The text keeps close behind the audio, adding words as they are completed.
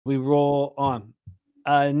We roll on.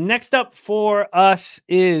 Next up for us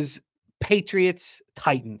is Patriots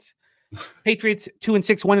Titans. Patriots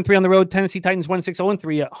 2-6, 1-3 on the road. Tennessee Titans 1-6,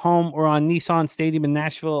 0-3 at home. We're on Nissan Stadium in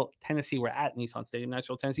Nashville, Tennessee. We're at Nissan Stadium,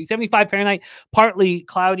 Nashville, Tennessee. 75 Fahrenheit, partly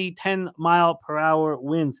cloudy, 10-mile-per-hour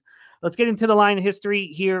winds. Let's get into the line history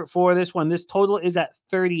here for this one. This total is at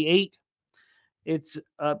 38. It's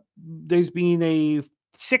there's been a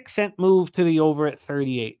 6-cent move to the over at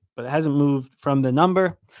 38, but it hasn't moved from the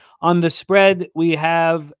number. On the spread, we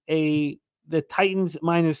have the Titans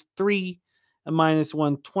 -3 and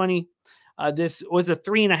 -120. This was a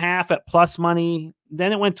 3.5 at plus money.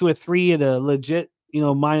 Then it went to a 3 at a legit,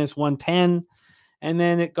 -110. And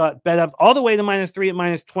then it got bet up all the way to -3 at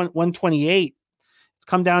 -128. It's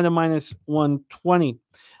come down to -120.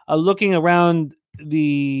 Looking around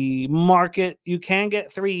the market, you can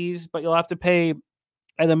get threes, but you'll have to pay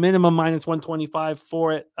at a minimum -125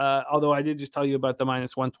 for it. Although I did just tell you about the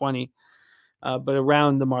 -120, but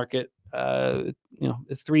around the market,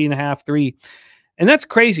 it's 3.5, 3. And that's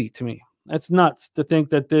crazy to me. That's nuts to think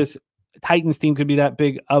that this Titans team could be that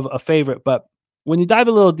big of a favorite. But when you dive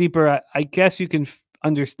a little deeper, I guess you can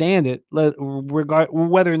understand it.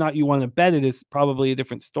 Whether or not you want to bet it is probably a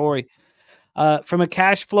different story. From a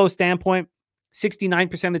cash flow standpoint,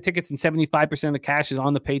 69% of the tickets and 75% of the cash is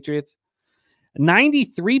on the Patriots.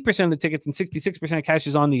 93% of the tickets and 66% of cash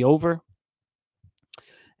is on the over.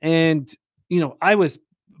 And, I was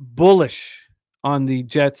bullish on the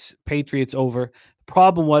Jets Patriots over. The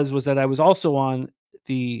problem was that I was also on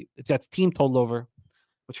the Jets team total over,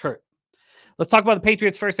 which hurt. Let's talk about the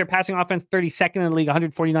Patriots first. Their passing offense, 32nd in the league,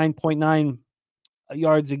 149.9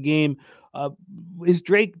 yards a game. Is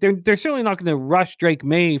Drake? They're certainly not going to rush Drake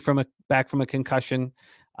May back from a concussion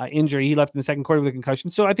injury. He left in the second quarter with a concussion.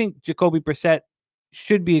 So I think Jacoby Brissett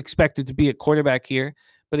should be expected to be at quarterback here.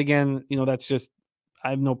 But again, that's just, I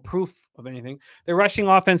have no proof of anything. Their rushing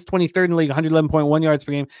offense, 23rd in the league, 111.1 yards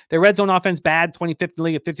per game. Their red zone offense, bad, 25th in the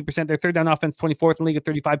league at 50%. Their third down offense, 24th in the league at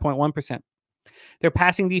 35.1%. Their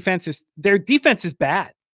passing defense is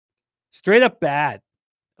bad, straight up bad,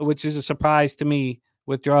 which is a surprise to me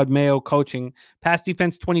with Gerard Mayo coaching. Pass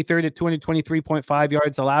defense, 23rd at 223.5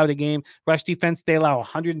 yards allowed a game. Rush defense, they allow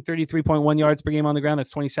 133.1 yards per game on the ground.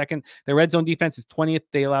 That's 22nd. Their red zone defense is 20th.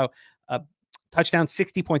 They allow touchdown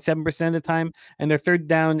 60.7% of the time. And their third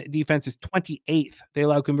down defense is 28th. They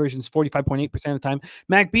allow conversions 45.8% of the time.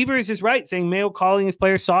 Mac Beavers is right, saying Mayo calling his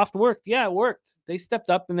players soft worked. Yeah, it worked. They stepped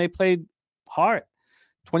up and they played hard.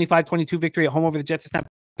 25-22 victory at home over the Jets to snap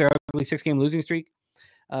their ugly 6-game losing streak.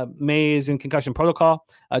 May is in concussion protocol.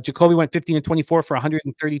 Jacoby went 15-24 for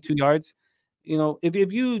 132 yards.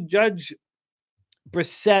 If you judge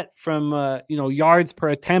Brissett from yards per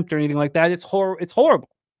attempt or anything like that, it's horrible.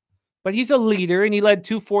 But he's a leader, and he led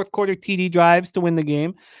 2 fourth-quarter TD drives to win the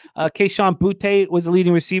game. Keyshawn Butte was the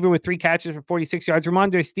leading receiver with 3 catches for 46 yards.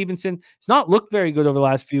 Ramondre Stevenson has not looked very good over the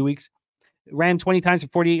last few weeks. Ran 20 times for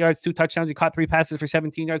 48 yards, 2 touchdowns. He caught 3 passes for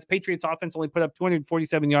 17 yards. Patriots offense only put up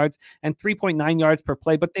 247 yards and 3.9 yards per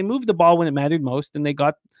play, but they moved the ball when it mattered most, and they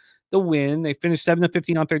got the win. They finished 7 of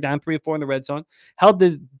 15 on third down, 3 of 4 in the red zone.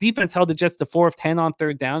 The defense held the Jets to 4 of 10 on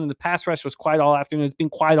third down, and the pass rush was quiet all afternoon. It's been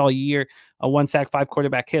quiet all year. 1 sack, 5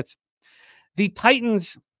 quarterback hits. The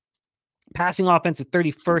Titans passing offense at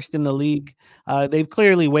 31st in the league. They've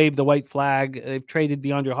clearly waved the white flag. They've traded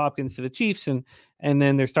DeAndre Hopkins to the Chiefs, and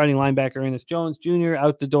then their starting linebacker, Ernest Jones Jr.,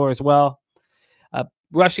 out the door as well.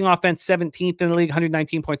 Rushing offense, 17th in the league,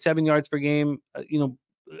 119.7 yards per game.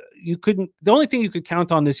 The only thing you could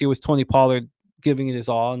count on this year was Tony Pollard giving it his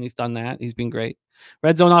all, and he's done that. He's been great.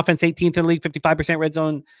 Red zone offense, 18th in the league,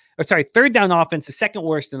 55% third down offense, the second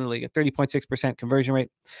worst in the league at 30.6% conversion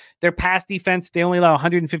rate. Their pass defense, they only allow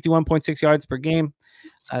 151.6 yards per game.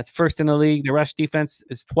 It's first in the league. Their rush defense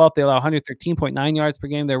is 12th. They allow 113.9 yards per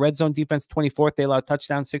game. Their red zone defense, 24th. They allow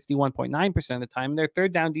touchdowns 61.9% of the time. And their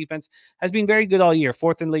third down defense has been very good all year,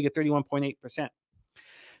 4th in the league at 31.8%.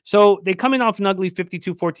 So they come in off an ugly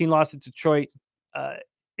 52-14 loss to Detroit.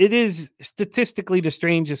 It is statistically the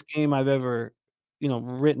strangest game I've ever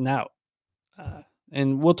written out.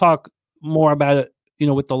 And we'll talk more about it,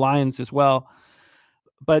 with the Lions as well.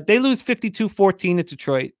 But they lose 52-14 at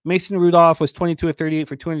Detroit. Mason Rudolph was 22 of 38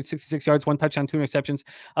 for 266 yards, 1 touchdown, 2 interceptions.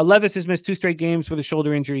 Levis has missed 2 straight games with a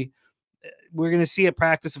shoulder injury. We're going to see at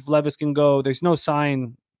practice if Levis can go. There's no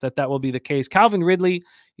sign that will be the case. Calvin Ridley,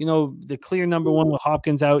 the clear number 1 with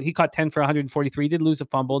Hopkins out. He caught 10 for 143, did lose a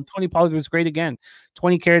fumble. And Tony Pollard was great again.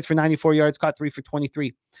 20 carries for 94 yards, caught 3 for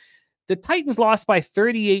 23. The Titans lost by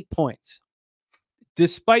 38 points,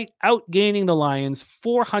 despite outgaining the Lions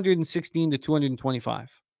 416 to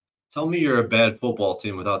 225. Tell me you're a bad football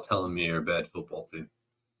team without telling me you're a bad football team.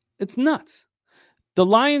 It's nuts. The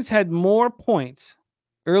Lions had more points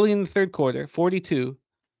early in the third quarter, 42,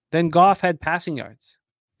 than Goff had passing yards.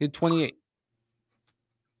 He had 28.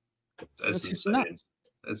 That's just insane. nuts.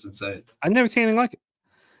 That's insane. I've never seen anything like it.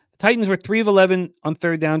 The Titans were 3 of 11 on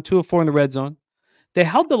third down, 2 of 4 in the red zone. They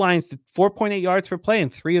held the Lions to 4.8 yards per play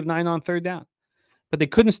and 3 of 9 on third down. But they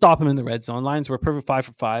couldn't stop him in the red zone. Lions were perfect 5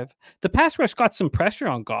 for 5. The pass rush got some pressure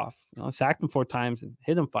on Goff. Sacked him 4 times and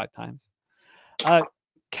hit him 5 times.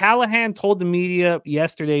 Callahan told the media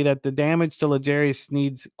yesterday that the damage to L'Jarius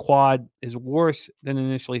Sneed's quad is worse than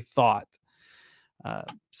initially thought.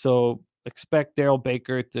 So expect Daryl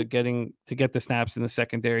Baker to get the snaps in the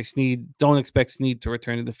secondary. Don't expect Sneed to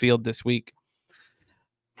return to the field this week.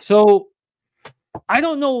 So I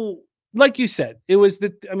don't know. Like you said, they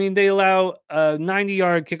allow a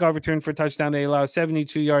 90-yard kickoff return for a touchdown. They allow a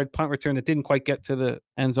 72-yard punt return that didn't quite get to the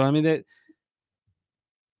end zone.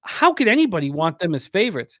 How could anybody want them as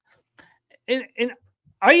favorites? And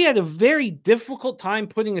I had a very difficult time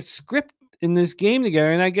putting a script in this game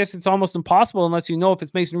together, and I guess it's almost impossible unless you know if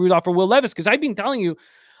it's Mason Rudolph or Will Levis, because I've been telling you,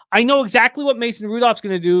 I know exactly what Mason Rudolph's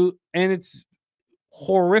going to do, and it's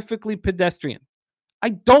horrifically pedestrian. I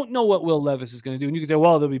don't know what Will Levis is going to do. And you can say,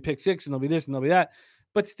 well, there'll be pick 6 and there'll be this and there'll be that.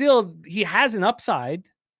 But still, he has an upside.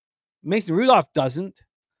 Mason Rudolph doesn't.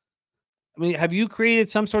 Have you created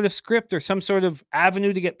some sort of script or some sort of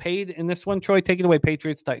avenue to get paid in this one? Troy, take it away,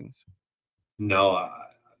 Patriots, Titans. No,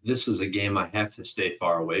 this is a game I have to stay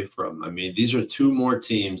far away from. These are 2 more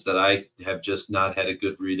teams that I have just not had a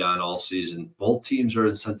good read on all season. Both teams are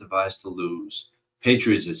incentivized to lose.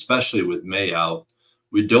 Patriots, especially with May out.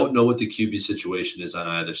 We don't know what the QB situation is on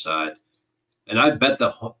either side. And I bet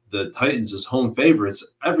the Titans is home favorites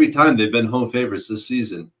every time they've been home favorites this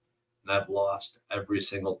season. And I've lost every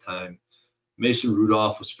single time. Mason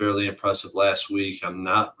Rudolph was fairly impressive last week. I'm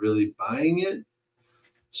not really buying it,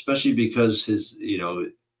 especially because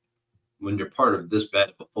when you're part of this bad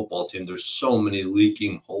of a football team, there's so many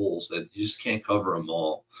leaking holes that you just can't cover them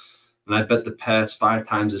all. And I bet the Pats 5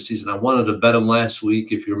 times this season. I wanted to bet them last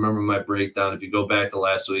week. If you remember my breakdown, if you go back to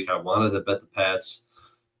last week, I wanted to bet the Pats.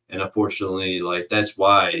 And unfortunately, that's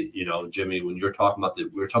why, Jimmy, when we were talking about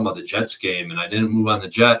the Jets game, and I didn't move on the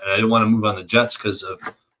Jet, and I didn't want to move on the Jets because of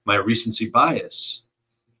my recency bias.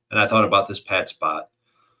 And I thought about this Pat spot.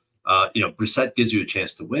 Brissett gives you a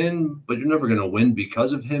chance to win, but you're never going to win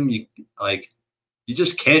because of him. You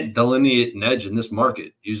just can't delineate an edge in this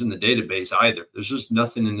market using the database either. There's just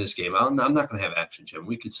nothing in this game. I'm not going to have action, Jim.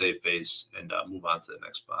 We could save face and move on to the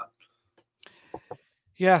next spot.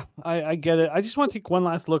 Yeah, I get it. I just want to take one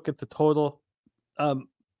last look at the total. At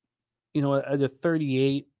a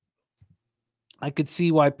 38, I could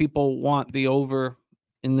see why people want the over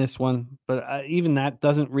in this one, but even that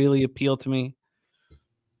doesn't really appeal to me.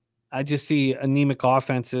 I just see anemic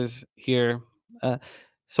offenses here,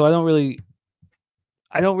 so I don't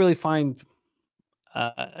really find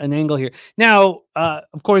an angle here. Now,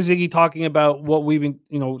 of course, Ziggy talking about what we've been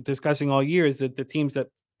discussing all year is that the teams that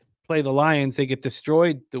play the Lions, they get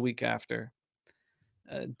destroyed the week after.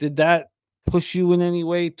 Did that push you in any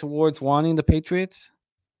way towards wanting the Patriots?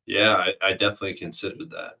 Yeah, I definitely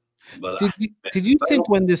considered that. But did you think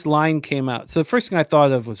when this line came out? So the first thing I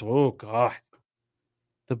thought of was, oh God,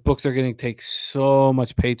 the books are going to take so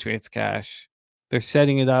much Patriots cash. They're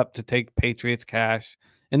setting it up to take Patriots cash.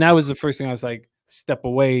 And that was the first thing I was like, step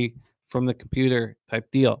away from the computer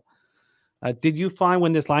type deal. Did you find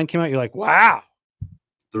when this line came out, you're like, wow.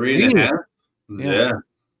 3.5?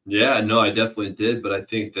 Yeah, no, I definitely did. But I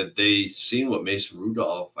think that they seen what Mason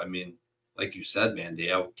Rudolph, like you said, man, they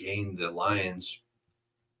outgained the Lions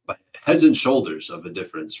by heads and shoulders of a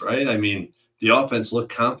difference, right? The offense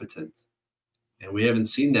looked competent. And we haven't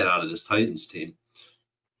seen that out of this Titans team.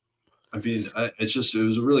 It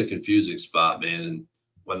was a really confusing spot, man. And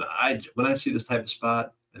when I see this type of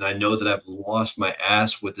spot, and I know that I've lost my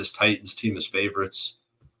ass with this Titans team as favorites,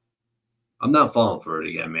 I'm not falling for it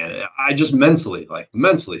again, man. I just mentally,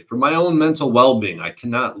 for my own mental well-being, I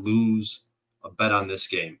cannot lose a bet on this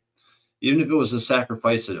game. Even if it was a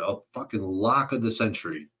sacrifice of a fucking lock of the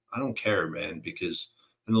century, I don't care, man, because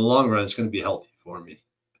in the long run, it's going to be healthy for me.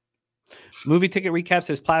 Movie Ticket Recap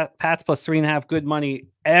says Pats plus 3.5 good money.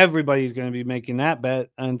 Everybody's going to be making that bet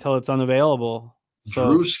until it's unavailable. So,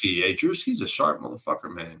 Drewski's a sharp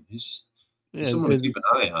motherfucker, man. He's someone to keep an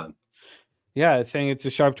eye on. Yeah, saying it's a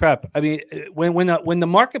sharp trap. When the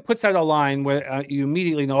market puts out a line where you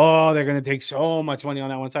immediately know, oh, they're going to take so much money on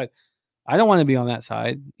that one side. I don't want to be on that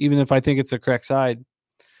side, even if I think it's the correct side.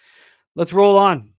 Let's roll on.